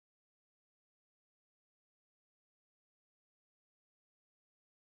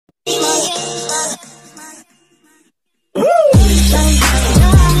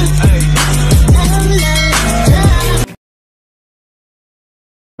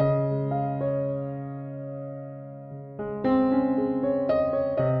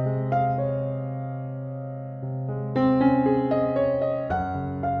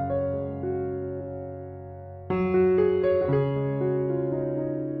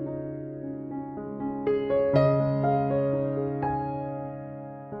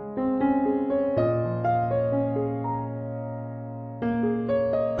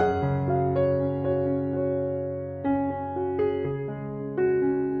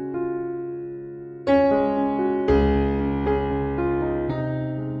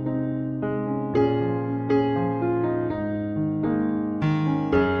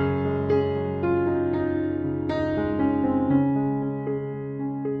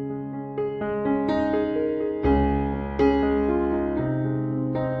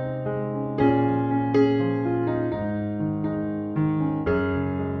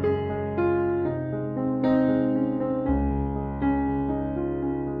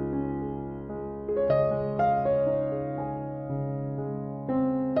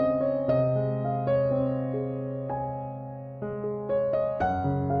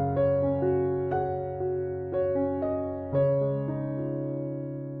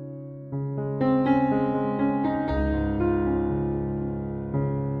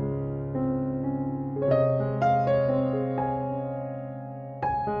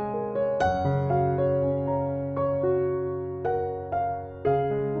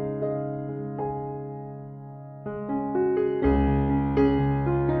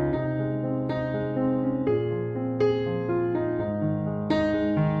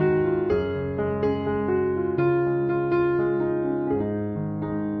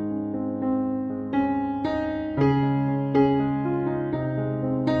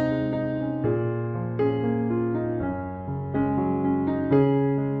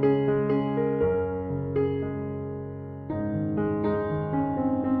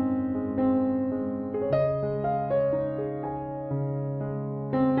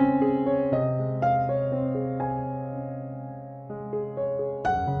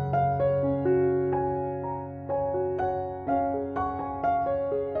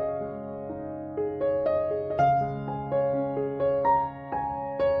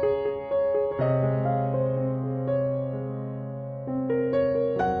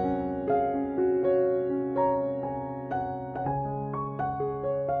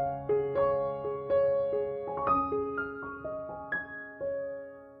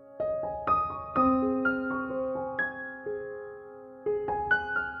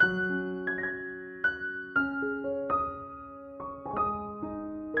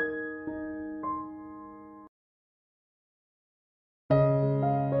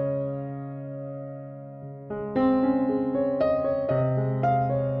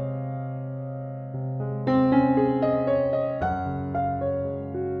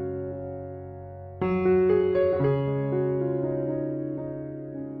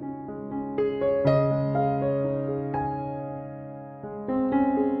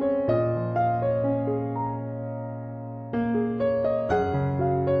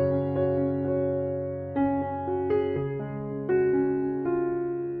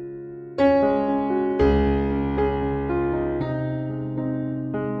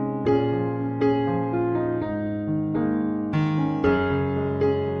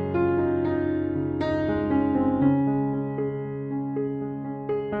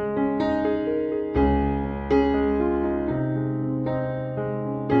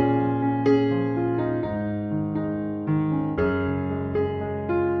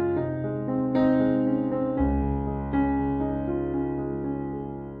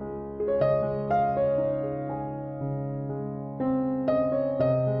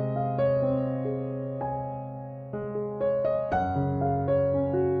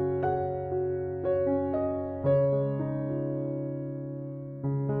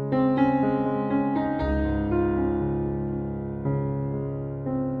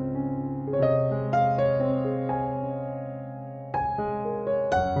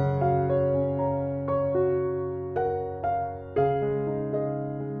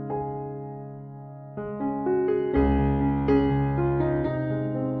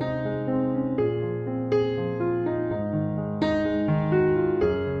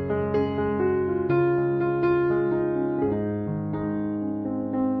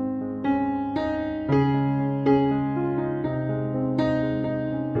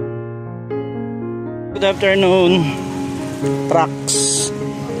Good afternoon. Trucks.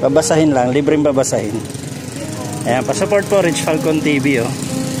 Babasahin lang, libreng babasahin. Ayan, pa-support po Rich Falcon TV, oh.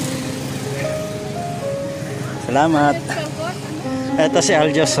 Salamat. Ito si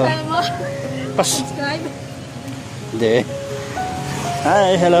Aljos, oh. Subscribe. Hindi.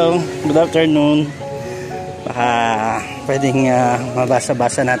 Hi, hello. Good afternoon. Baka pwedeng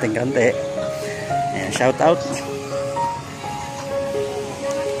mabasa-basa natin konti. Ayan, shout out.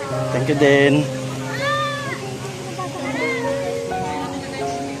 Thank you din.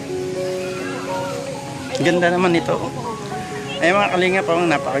 Ganda naman ito. Ay mga kalingap,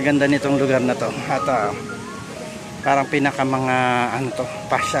 napakaganda nitong lugar na to. At parang pinaka mga ano to,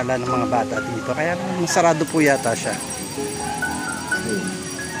 pasyalan ng mga bata dito. Kaya sarado po yata siya.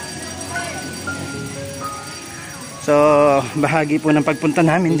 So, bahagi po ng pagpunta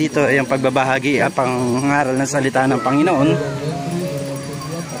namin dito ay yung pagbabahagi pangaral ng salita ng Panginoon.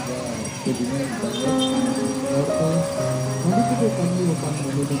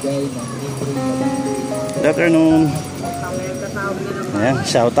 Good afternoon. Ayan,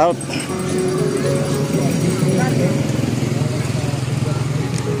 shout out.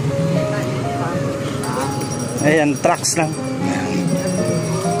 Ayan, trucks lang.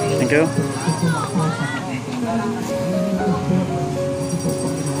 Thank you. Thank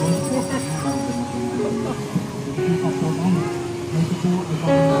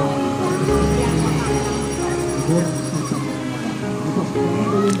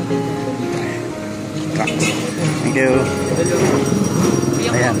you.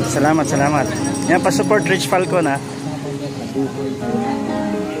 Ayan, salamat. Yan, pa-support Rich Falcon, ha. Kaya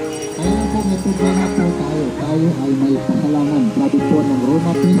po may problema po tayo. Tayo ay may kasalanan. Sabi po ng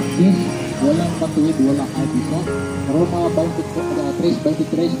Roma 3:10, walang matuwid, walang kahit isa. Roma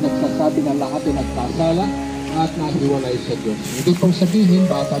 3:23 nagsasabi na lahat ay nagkasala at nahiwalay sa Diyos. Hindi pong sabihin,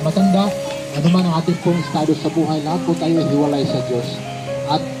 bata matanda, ano man ang ating pong estado sa buhay, lahat po tayo ay hiwalay sa Diyos.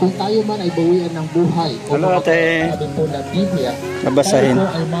 At kung tayo man ay bawian ng buhay, o sabi po ng Biblia, nabasahin. tayo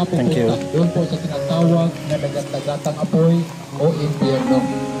po ay mapupunta doon po sa tinatawag na nagatagatang apoy o impyerno.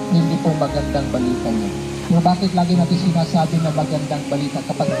 Hindi po magandang balita niya. Pero bakit lagi natin sinasabi na magandang balita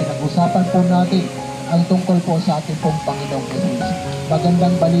kapag pinag-usapan po natin ang tungkol po sa ating pong Panginoong Jesus?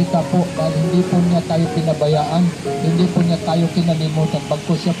 Magandang balita po dahil hindi po niya tayo pinabayaan, hindi po niya tayo kinalimutan.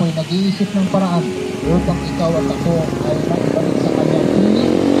 Bagkus siya po ay nag-iisip ng paraan upang ikaw at ako ay maibalik sa kanyang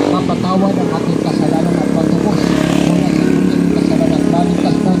piling, mapatawad ang ating kasalanan at matubos mula sa ating kasalanan.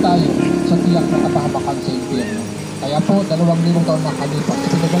 Maligtas po tayo sa tiyak na kapahamakan sa impyerno. Kaya po, 2,000 taon nakalipas,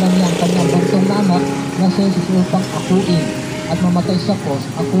 pinagalan niya ang kanyang buntong na anak na sa Jesus upang akuin at mamatay sa cross,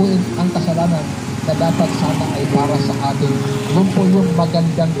 akuin ang kasalanan na dapat sana ay para sa atin. Yun po yung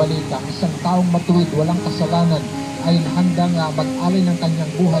magandang balita. Isang taong matuwid, walang kasalanan, ay handang mag-alay ng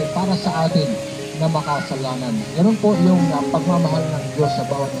kanyang buhay para sa atin na makasalanan. Ganun po yung pagmamahal ng Diyos sa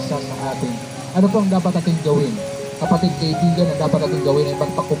bawat isa sa atin. Ano po ang dapat natin gawin? Kapatid, kaibigan, ang dapat natin gawin ay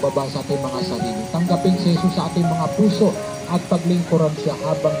magpakumbaba sa ating mga sarili. Tanggapin si Jesus sa ating mga puso at paglingkuran siya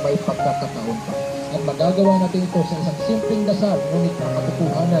habang may pagkakataon pa. At magagawa natin ito sa isang simpleng dasal, ngunit na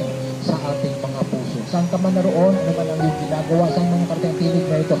katotohanan sa ating mga puso. Saan ka man naroon, ano man ang iyong ginagawa, saan mga karteng tinig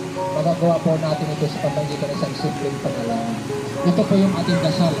na ito, magagawa po natin ito sa pamagitan ng isang simpleng panalangin. Ito po yung ating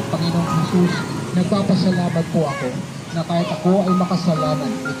dasal. Panginoong Jesus, nagpapasalamat po ako na kahit ako ay makasalanan,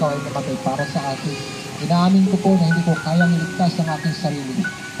 ikaw ay namatay para sa akin. Inaamin ko po na hindi ko kayang iligtas ang aking sarili.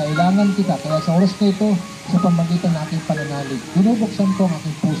 Kailangan kita, kaya sa oras na ito, sa pamagitan ng aking pananalig, binubuksan ko ang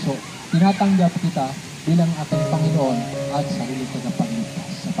aking puso, tinatanggap kita bilang aking Panginoon at sarili ko na pagligtas.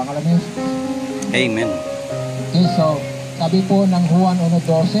 Sa pangalan ni Jesus. Amen. Okay, so, sabi po ng Juan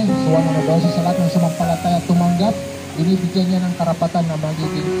 1:12, sa lahat ng sumampalataya tumanggap, binibigyan niya ng karapatan na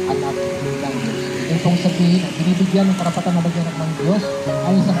magiging anak ng Diyos. Ito pong sabihin, binibigyan ng karapatan na magiging anak ng Diyos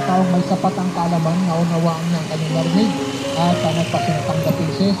ay isang taong may sapat ang kaalaman, naunawaan niya ang kanyang narinig at nagpasintanggapin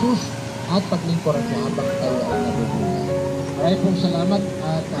si Jesus at paglingkuran niya habang tayo ay nabubuhay. Maraming pong salamat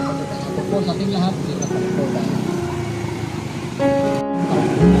at magandang po sa ating lahat. Hindi na po dahil.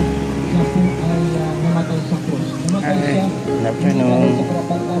 Siya po ay namatay sa krus. Namatay siya. Good afternoon.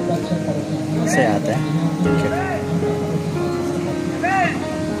 Si ate.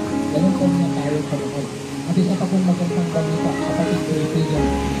 Ganun po niya tayo sa mga. At isa pa pong magandang balita sa ating kaibigan.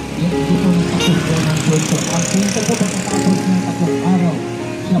 Hindi po natakot po ng kwento. Ang kwento po pagkatapos ng 3 araw,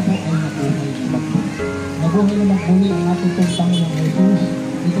 siya po ay nabuhay na magbuli. Nabuhay na magbuli ang ating pong Panginoong Jesus.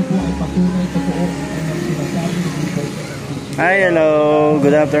 Ito po ay patunay totoo ang kanyang sinasabi. Hi, hello.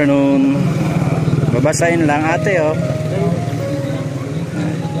 Good afternoon. Babasahin lang ate, oh.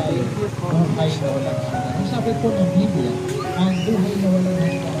 Buhay na walang hanggan. Ang sabi po ng Biblia, ang buhay na walang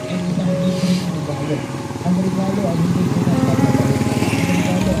hanggan ay isang libreng ano ba regalo ay hindi pinagtatanggap. Ang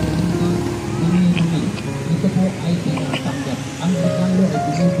regalo ay hindi hinihingi. Ito po ay tinatanggap. Ang regalo ay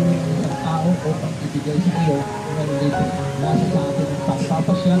binibili ng isang tao upang ibigay sa iyo ng libre. Nasa sa atin ang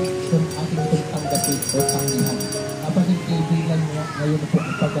pagpapasya kung ating itong tanggapin o tangihan. Kapatid kaibigan mo, ngayon po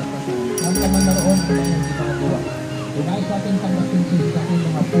ang pagkakasama. Ang naman naroon ang mga ginagawa. Unay sa ating tanggapin sa ating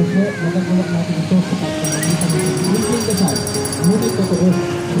mga puso, magagawa natin ito sa pagkakalitan ng simpleng dasal. Ngunit totoo sa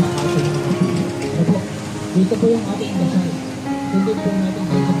ating mga puso. Ano po? Dito po yung ating dasal. Hindi po natin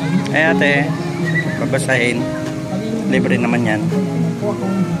sa kalitan. Ay ate, babasahin. Libre naman yan.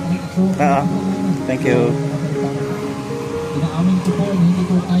 Thank you. Inaamin ko po na hindi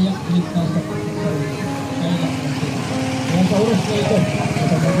ko kaya iligtas sa pagkakalitan. Kaya lang ang sila. Kaya sa oras na ito, sa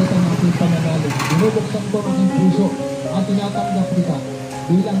pagkakalitan ng ating pananalig, binubuksan ko ang aking puso at tinatanggap kita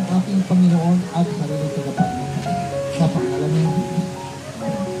bilang aking Panginoon at sariling tagapagligtas sa pangalan ng Diyos.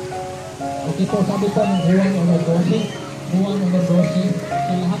 Okay po, sabi po ng Juan 1:12,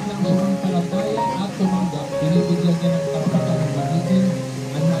 sa lahat ng sumampalataya at tumanggap, binibigyan niya ng karapatan ng magiging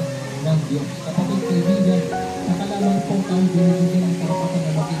anak ng Diyos. Kapatid kaibigan, sa kalaman po tayo binibigyan ng karapatan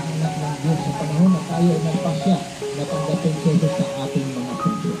ng magiging anak ng Diyos sa panahon na tayo ay nagpasya na tanggapin sa Diyos sa ating mga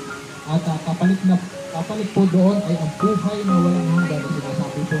puso. At kapalit po doon ay ang buhay na walang hanggan na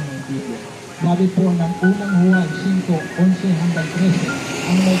sinasabi po ng Biblia. Sabi po ng unang Juan 5:11-13,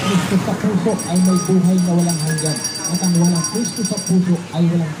 ang may Kristo sa puso ay may buhay na walang hanggan. At ang walang Kristo sa puso ay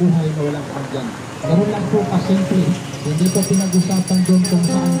walang buhay na walang hanggan. Ganoon lang po kasimple. Hindi po pinag-usapan doon kung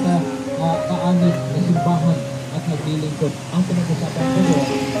saan ka kaanib na simbahan at naglilingkod. Ang pinag-usapan ko doon,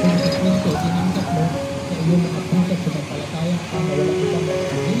 kung sa Kristo, tinanggap mo sa iyong mga puso sa palataya ang walang ibang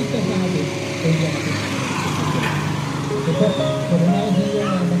hindi ka sa atin, kaya yan natin. Ito po, kumunay din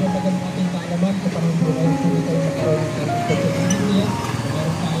yung magandang ating kaalaman sa panuntunan kung ito yung makaroon sa social media.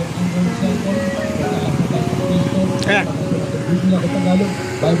 Meron tayo ang cellphone, pagkakas na tayo sa Kristo, Biblia o Tagalog,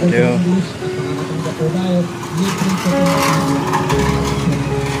 Bible sa English, at mga natanggap po tayo, libre sa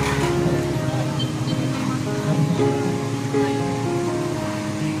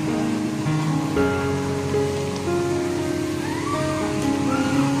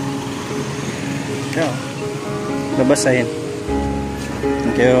babasahin.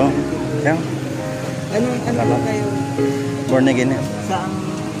 Thank you. Ano po kayo? Born again. Saan?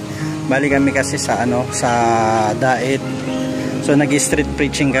 Bali kami kasi sa sa Daet. So nag-street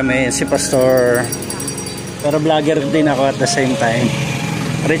preaching kami si Pastor. Pero vlogger din ako at the same time.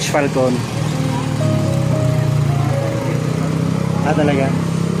 Rich Falcon. Talaga?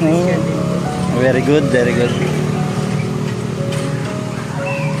 Oh, very good, very good.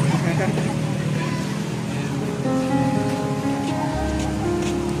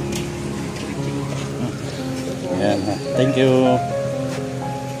 Ayan, thank you.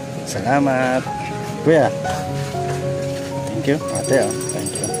 Salamat. Kuya. Thank you. Ate,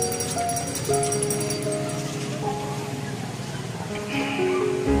 thank you.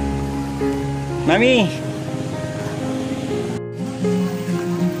 Mami.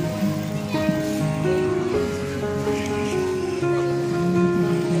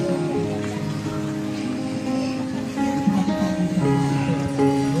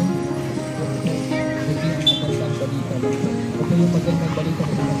 magandang balita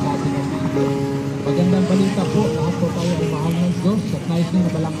na sinasabi ng Biblia. Magandang balita po, lahat po tayo ay mahal ng Diyos. Sa Christ na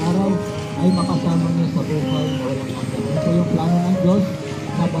balang araw ay makasama niya sa buhay na walang hanggan. Ito yung plano ng Diyos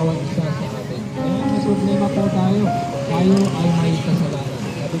sa bawat isa sa atin. Kaya may problema po tayo. Tayo ay may kasalanan.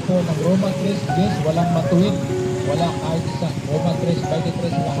 Sabi po ng Roma 3:10, walang matuwid, wala kahit isa. Roma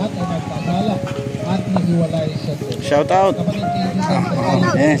 3:23, lahat ay nagkasala at nahiwalay sa Diyos. Shout out.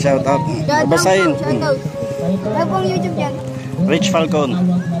 Yeah, shout out. Babasahin. Ano pong YouTube yan? Rich Falcon.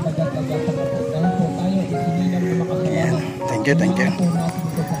 Yeah. Thank you, thank you.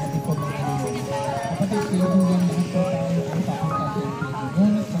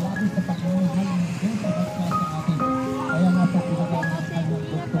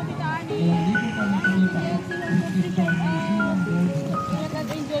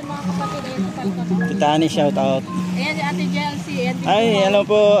 Kita ni shout out. Ayan si Ate JLC. Ay, hello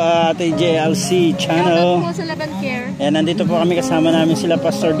po Ate JLC channel. Hello po sa Laban Care. Ayan, nandito po kami kasama namin sila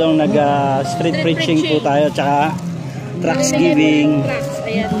Pastor Dong street preaching po tayo tsaka tracks giving.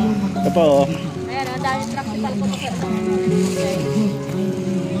 Ayan. Ito po. Ayan, ang dami tracks sa palpo sa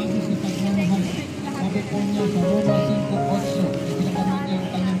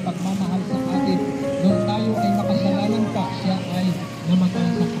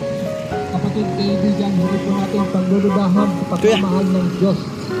kapatid kaibigan, hindi po natin paglulubahan sa pagmamahal ng Diyos.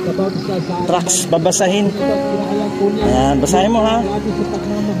 Tracks, babasahin. Ayan, basahin mo ha.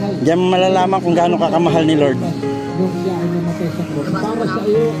 Diyan mo malalaman kung gaano kakamahal ni Lord.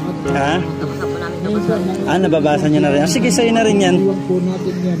 Ha? Nababasa niyo na rin. Sige, sa'yo na rin yan.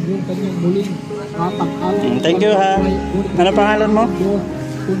 Thank you ha. Ano pangalan mo?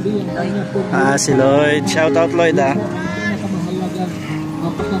 Si Lloyd. Shout out Lloyd ha.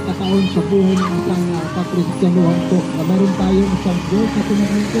 Pagkakataon sa buhay ng isang kakristyanuhan po na meron tayong isang Diyos na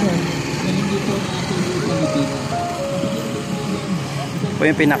pinagminturo na hindi po natin isalibin. Po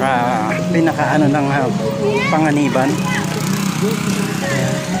yung pinaka ano ng panganiban.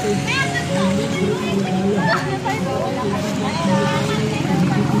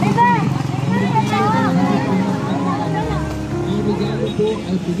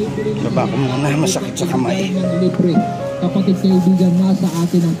 Baba ko muna, masakit sa kamay. Kapatid kaibigan, nasa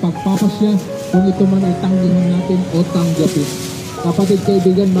atin ang pagpapasya kung ito man ay tanggihan natin o tanggapin. Kapatid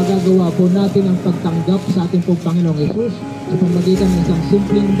kaibigan, magagawa po natin ang pagtanggap sa ating pong Panginoong Yesus sa pamamagitan ng isang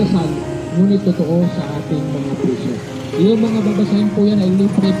simpleng dasal, ngunit totoo sa ating mga puso. Yung mga babasahin po yan ay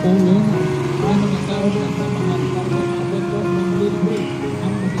libre po yung mga tao na mamahal para maabot po ng libre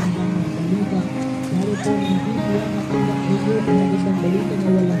ang magandang balita. Lalo po ng Biblia na tanggap ninyo ang magandang balita na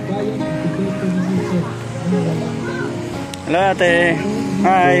walang bayan at bigay po ng Yesus na walang bayan. Hello ate.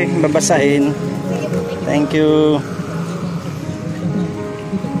 Hi, babasahin. Thank you.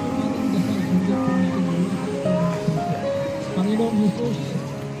 Panginoong Jesus,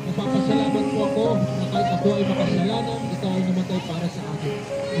 napapasalamat po ako na kahit ako ay makasalanan, ikaw ay namatay para sa akin.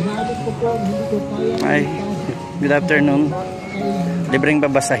 Inaabot ko po, hindi ko kaya. Hi, good afternoon. Libreng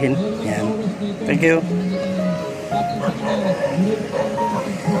babasahin. Yan. Thank you.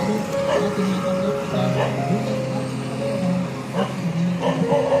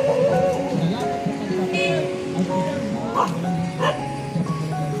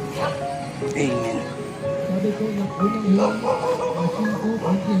 Amen. Sabi ko na unang hilang, ang 5,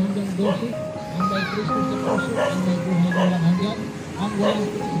 20 hanggang 12, ang may Kristo sa puso, ang may buhay na walang hanggan, ang walang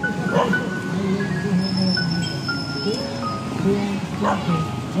Kristo sa puso, ay walang buhay na walang hanggan.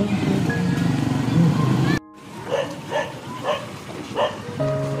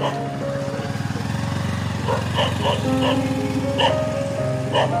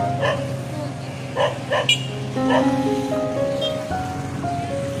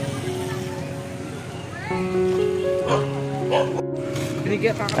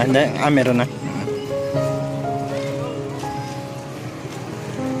 Meron na.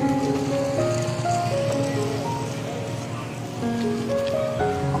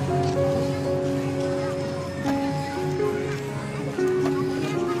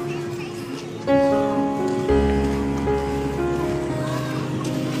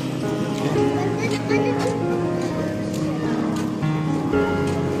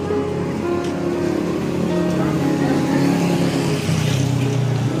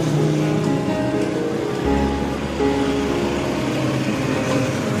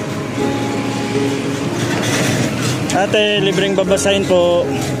 Ate, libreng babasahin po.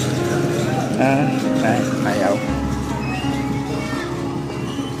 Ayaw.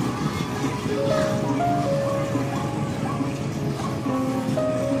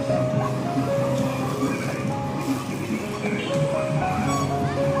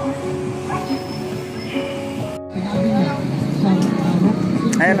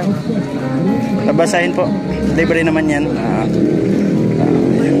 Ayan. Babasahin po. Libre naman yan.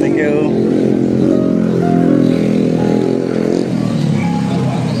 Thank you.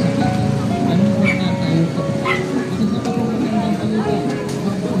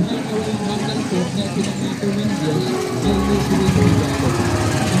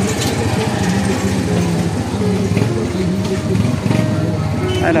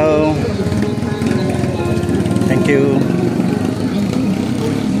 Hello. Thank you.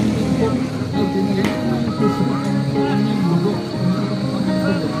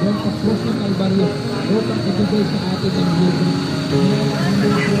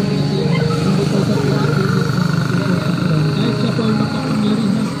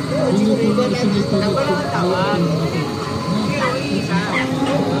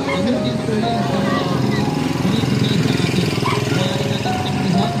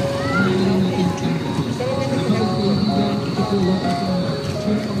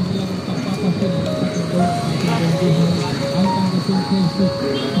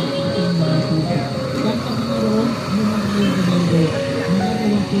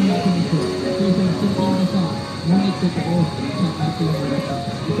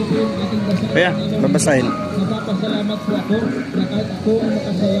 Kaya, babasahin. Napapasalamat po ako na kahit ako ang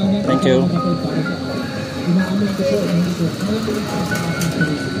makasalanan. Thank you. Inaamin ko po na hindi ko kaya ko rin para sa aking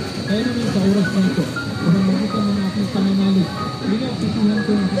sarili. Kaya naman sa oras na ito, pamamagitan ng aking pananalig, pinagsisihan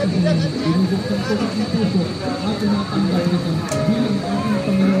ko ang kasalanan, binubuksan ko ang aking puso at tinatanggap nito bilang aking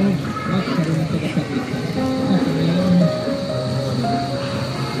Panginoon at sarili tagasakit. Sa Panginoon.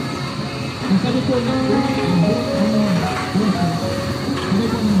 Ang sabi po ng Diyos, ang buong puso, sabi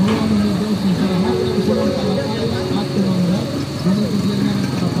po ng buong ng Diyos, sa lahat ng silang talakay at tumanggap, binibigyan na ng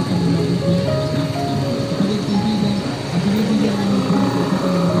karapatan ng magiging anak.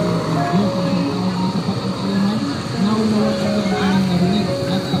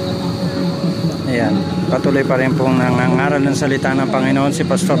 Ayan, patuloy pa rin pong nangangaral ng salita ng Panginoon si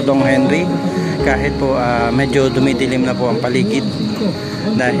Pastor Dong Henry kahit po medyo dumidilim na po ang paligid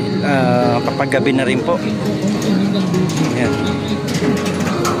dahil kapag gabi na rin po. Ayan.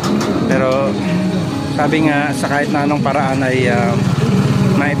 Pero sabi nga sa kahit na anong paraan ay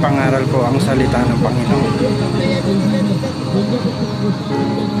maipangaral po ang salita ng Panginoon.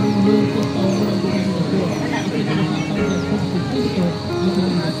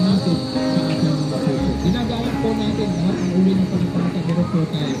 Ginagawa po natin lahat ng uli ng pagpapatagiro po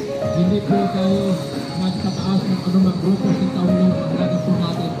tayo. Hindi po tayo magtataas ng anumang grupo sa taulong. Ang gagawin po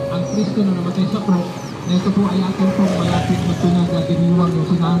natin ang Kristo na namatay sa cross. Na ito po ay atin pong malapit magtunag na diniwang yung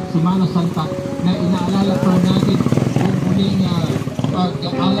Semana Santa na inaalala po natin yung muling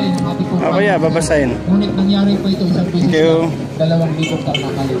pag-alay ng ating pong Panginoon. Babasahin. Ngunit nangyari po ito isang beses na 2,000 taon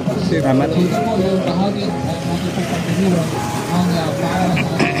nakalipas. Salamat. So ito po yung bahagi ng ating pong pagdiniwang ang para sa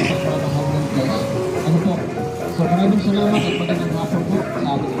ating pagmamahal ng Diyos. Ano po? So maraming salamat at magandang hapon po sa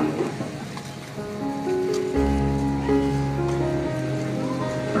atin.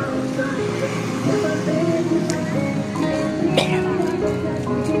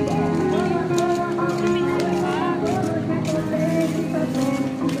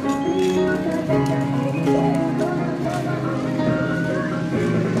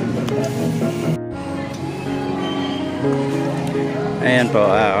 Ayan po,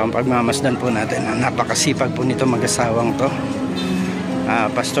 ang pagmamasdan po natin. Napakasipag po nito mag-asawang to.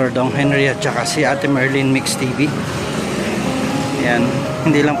 Pastor Dong Henry at saka si Ate Merlin Mix TV. Ayan,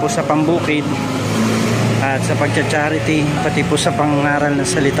 hindi lang po sa pambukid at sa pagcha-charity, pati po sa pangaral ng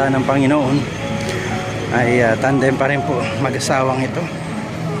salita ng Panginoon ay tandem pa rin po mag-asawang ito.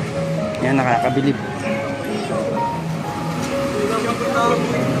 Ayan, nakakabilib.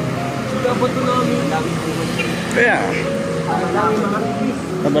 Kaya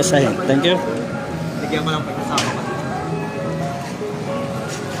babasahin. Thank you. Bigyan mo lang pagkasama ko.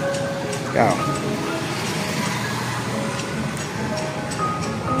 Ikaw.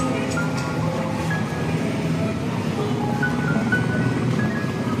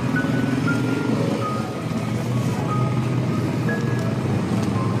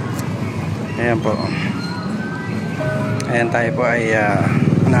 Ayan po. Ayan, tayo po ay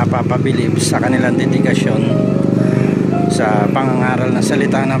napapabilib sa kanilang dedikasyon sa pangangaral ng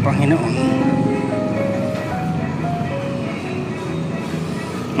salita ng Panginoon.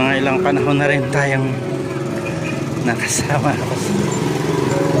 Mga ilang panahon na rin tayong nakasama.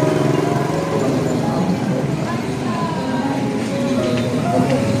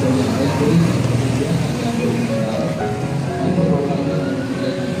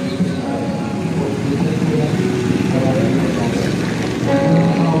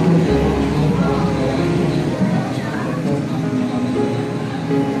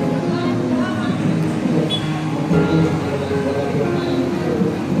 Thank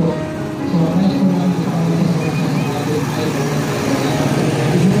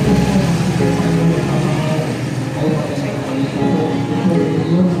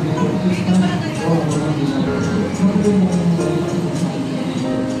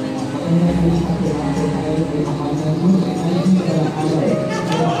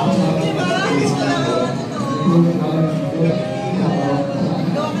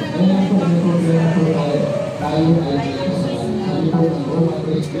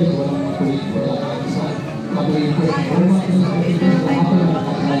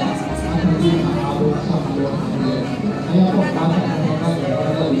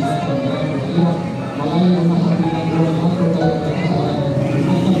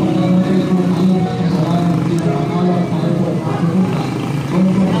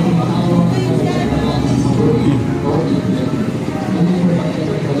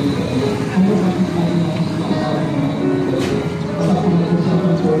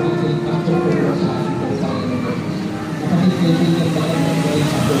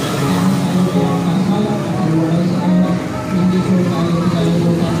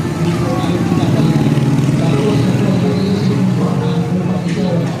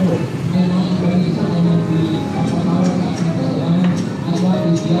you.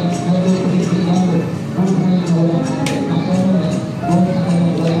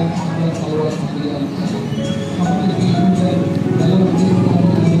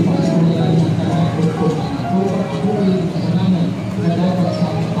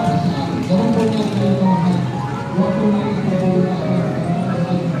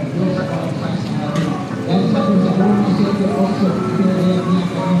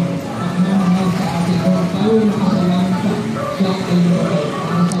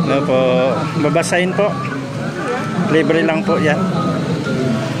 Babasahin po. Libre lang po yan.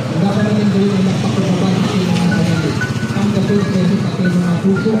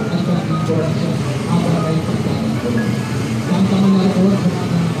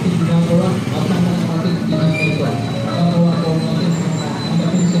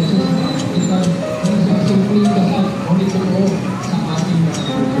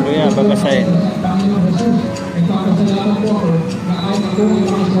 Kuya, babasahin.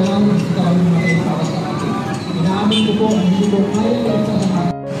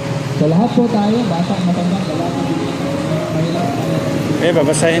 So lahat po tayo, bata, matanda, lalaki,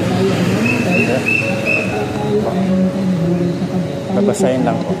 Babasahin. Babasahin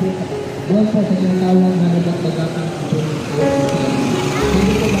lang po. buwan po sa tinatawag na nagdagdagan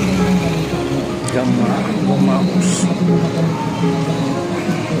Gamaus.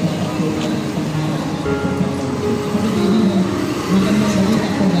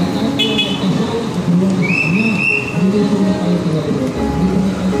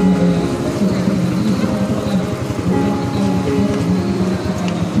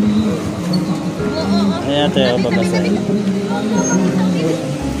 Ayan tayo, babasahin.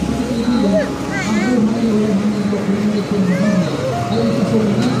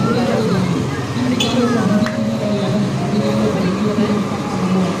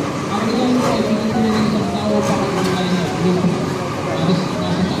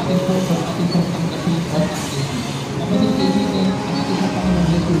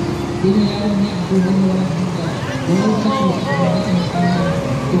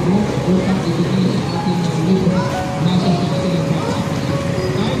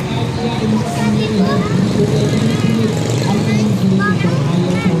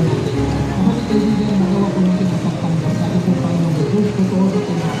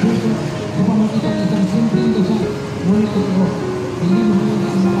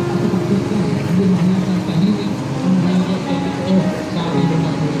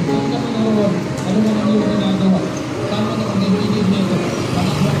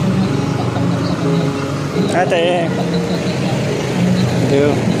 Ate, ito.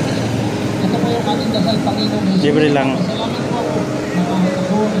 Libre lang.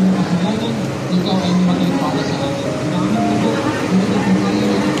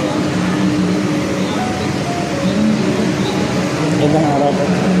 Ibang araw po.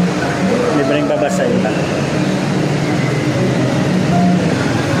 Libreng babasahin lang.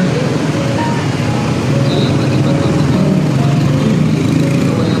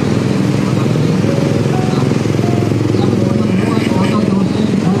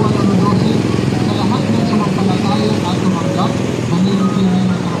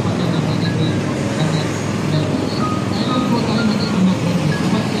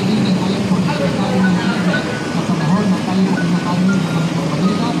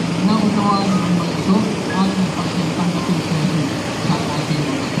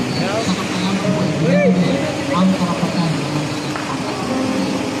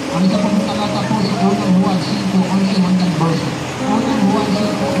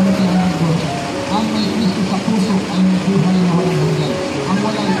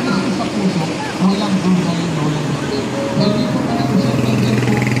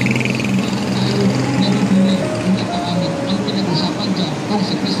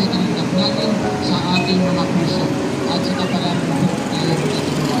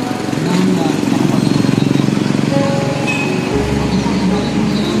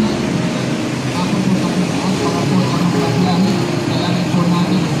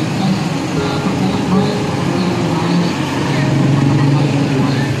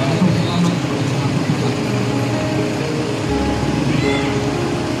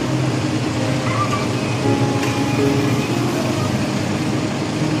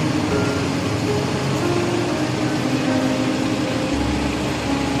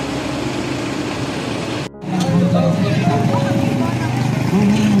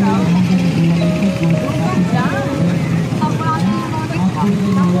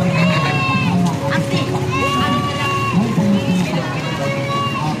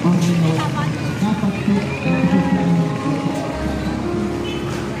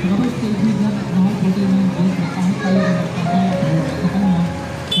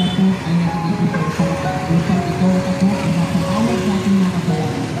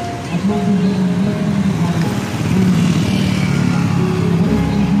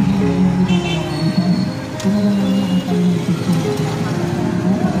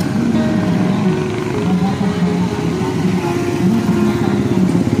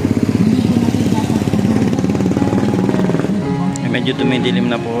 Medyo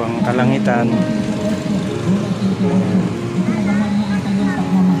tumidilim na po ang kalangitan.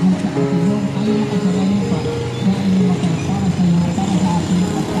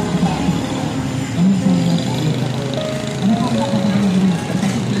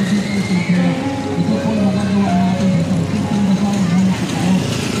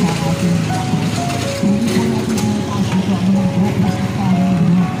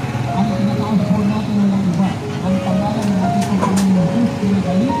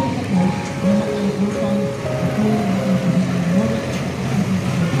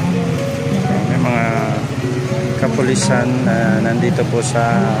 kapulisan na nandito po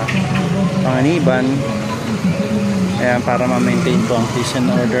sa Panganiban. Ayan, para ma-maintain po ang peace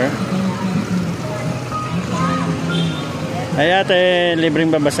and order. Ay ate,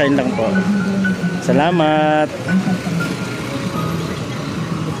 libreng babasahin lang po. Salamat.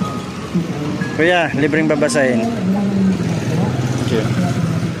 Kuya, libreng babasahin. Thank you.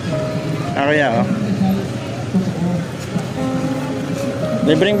 Kuya, oh.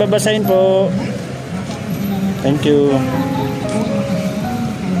 Libreng babasahin po. Thank you.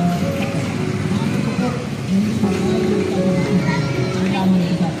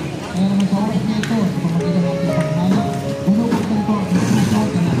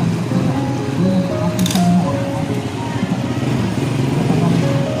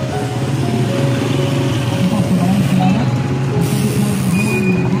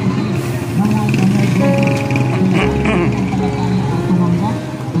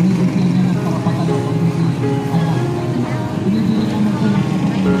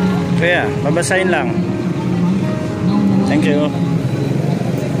 Kaya, babasahin lang. Thank you.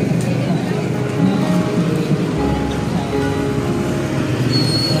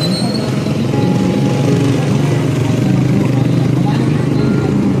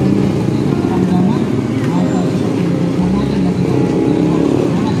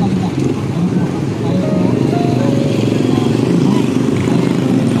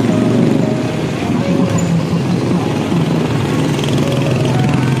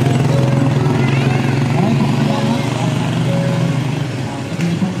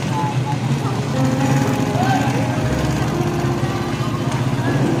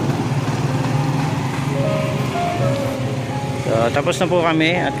 So, tapos na po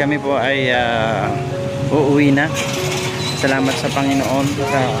kami at kami po ay uuwi na. Salamat sa Panginoon.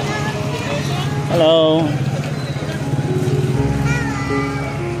 Hello.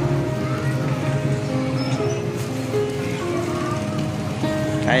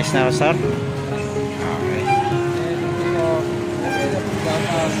 Ayos na ako, sir. Okay.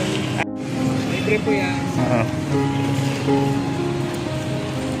 Libre po yan.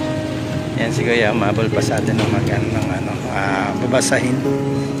 Yan si Kuya, umabol pa sa atin ng babasahin.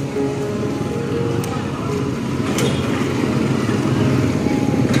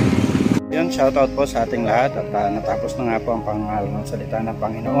 Yan, shoutout po sa ating lahat at natapos na nga po ang pangaral ng salita ng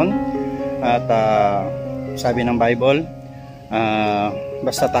Panginoon. At sabi ng Bible,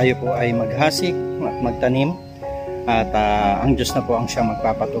 basta tayo po ay maghasik at magtanim at ang Diyos na po ang siyang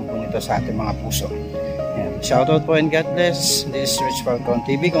magpapatubo nito sa ating mga puso. Shoutout po and God bless. This is Rich Falcon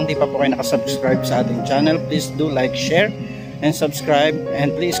TV. Kung di pa po kayo nakasubscribe sa ating channel, please do like, share, and subscribe.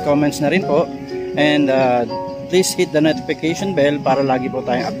 And please comments na rin po. And please hit the notification bell para lagi po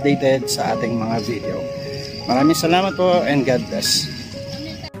tayong updated sa ating mga video. Maraming salamat po and God bless.